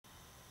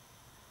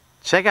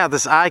Check out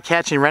this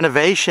eye-catching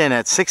renovation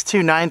at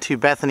 6292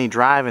 Bethany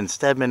Drive in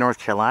Stedman, North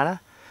Carolina.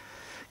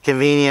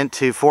 Convenient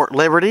to Fort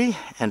Liberty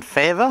and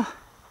Fayetteville.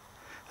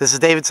 This is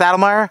David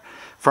Saddlemeyer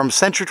from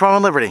Century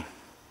 21 Liberty.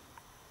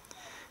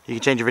 You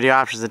can change your video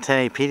options to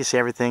 1080p to see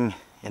everything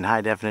in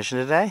high definition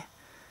today.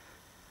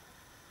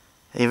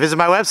 And you visit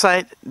my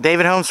website,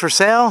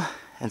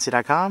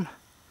 davidhomesforsale.nc.com.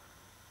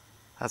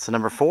 That's the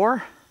number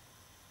 4.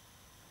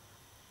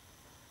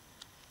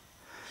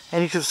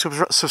 And you can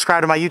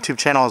subscribe to my YouTube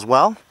channel as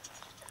well.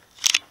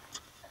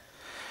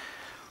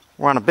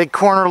 We're on a big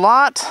corner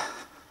lot.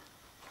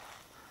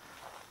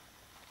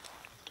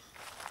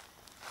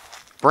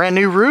 Brand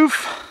new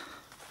roof.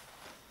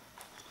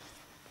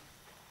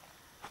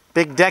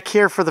 Big deck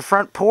here for the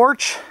front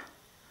porch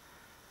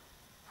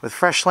with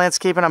fresh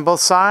landscaping on both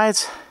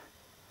sides.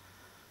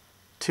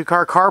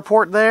 2-car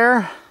carport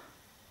there.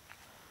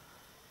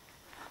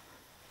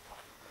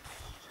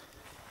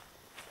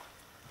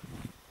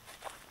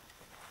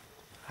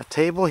 A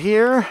table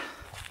here.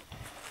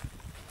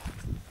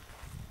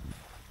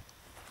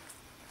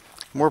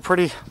 More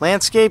pretty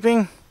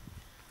landscaping.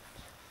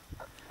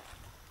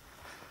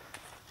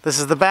 This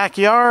is the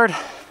backyard.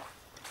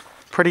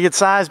 Pretty good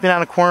size, being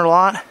on a corner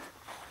lot.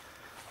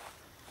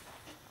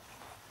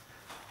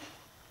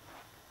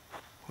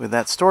 With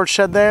that storage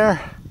shed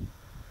there.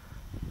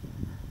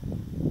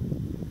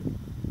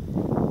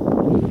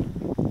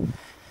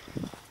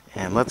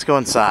 And let's go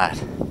inside.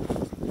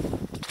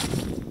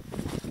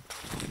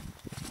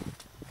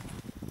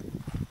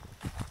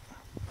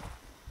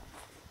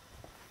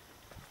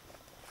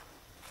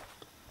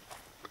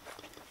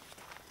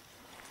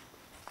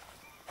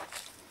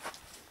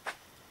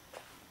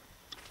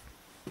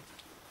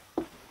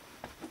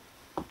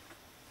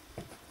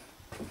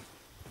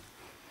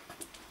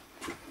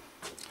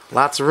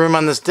 Lots of room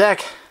on this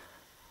deck.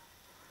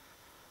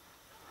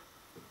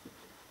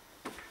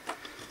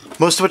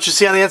 Most of what you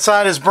see on the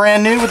inside is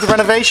brand new with the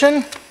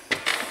renovation,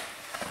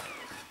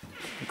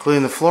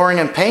 including the flooring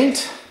and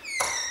paint.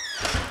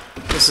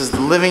 This is the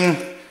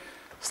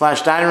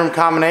living/dining room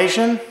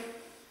combination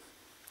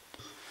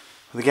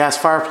with a gas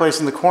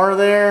fireplace in the corner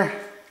there.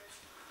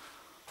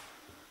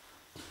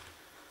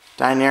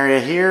 Dining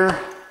area here,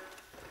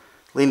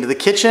 leading to the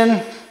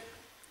kitchen.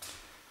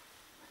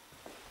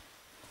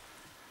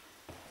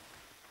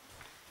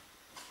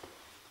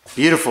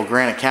 Beautiful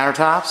granite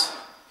countertops.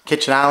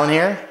 Kitchen island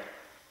here.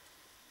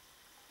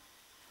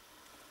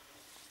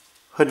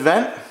 Hood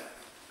vent.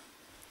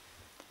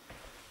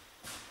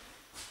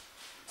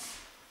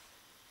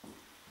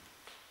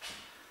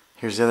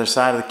 Here's the other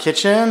side of the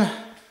kitchen.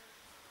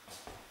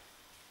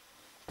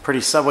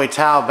 Pretty subway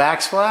tile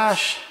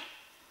backsplash.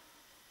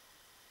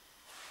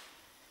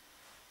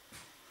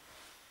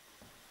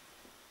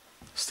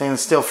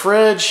 Stainless steel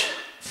fridge.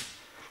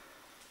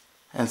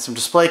 And some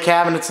display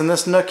cabinets in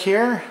this nook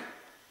here.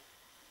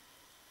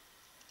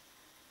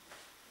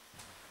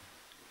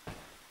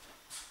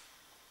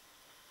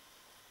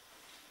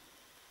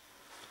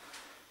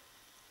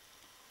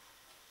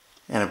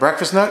 And a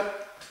breakfast nook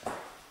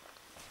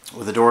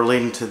with a door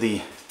leading to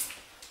the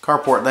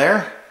carport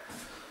there,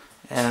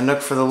 and a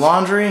nook for the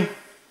laundry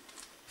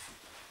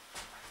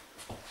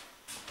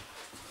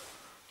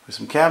with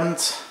some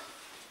cabinets.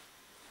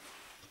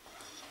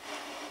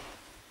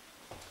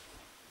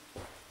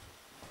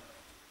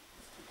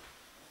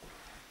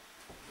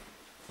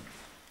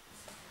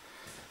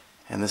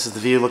 And this is the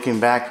view looking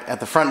back at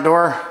the front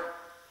door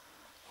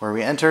where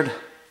we entered.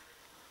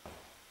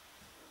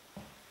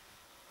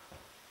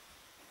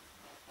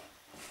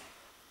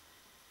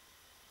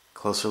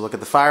 Closer look at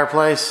the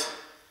fireplace.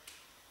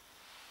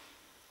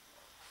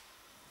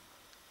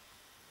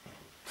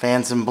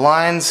 Fans and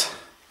blinds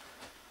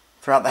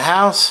throughout the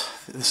house.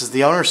 This is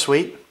the owner's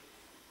suite.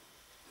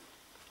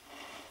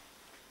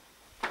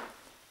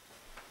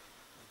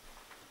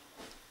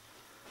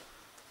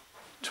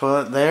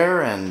 Toilet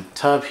there and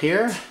tub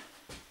here.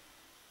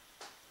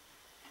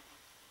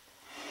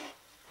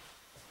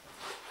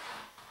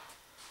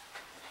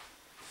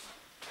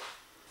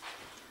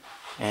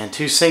 And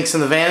 2 sinks in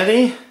the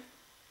vanity.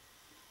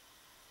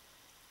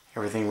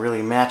 Everything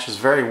really matches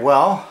very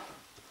well.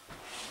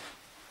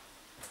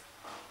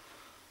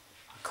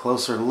 A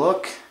closer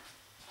look.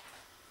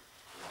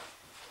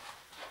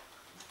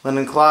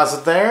 Linen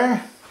closet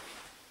there.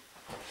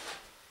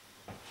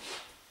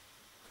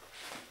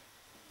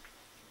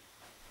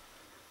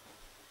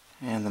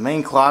 And the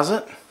main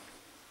closet.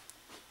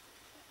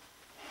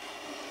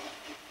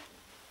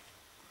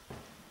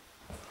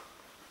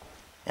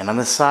 And on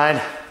this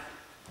side,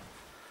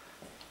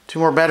 2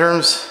 more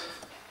bedrooms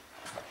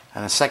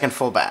and a second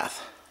full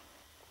bath.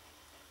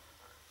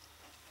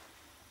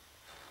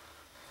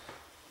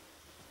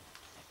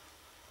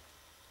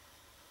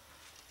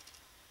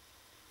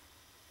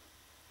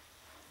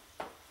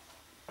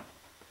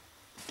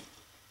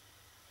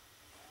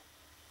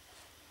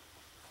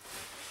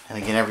 And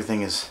again,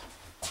 everything is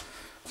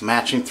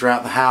matching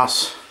throughout the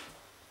house.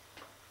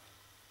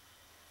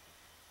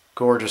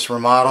 Gorgeous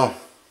remodel.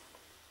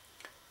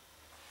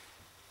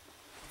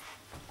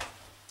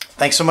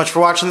 Thanks so much for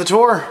watching the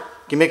tour.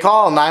 give me a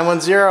call,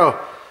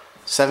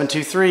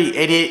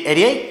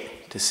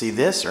 910-723-8888 to see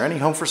this or any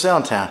home for sale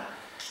in town.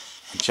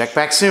 And check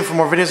back soon for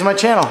more videos on my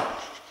channel.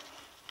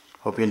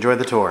 Hope you enjoyed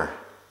the tour.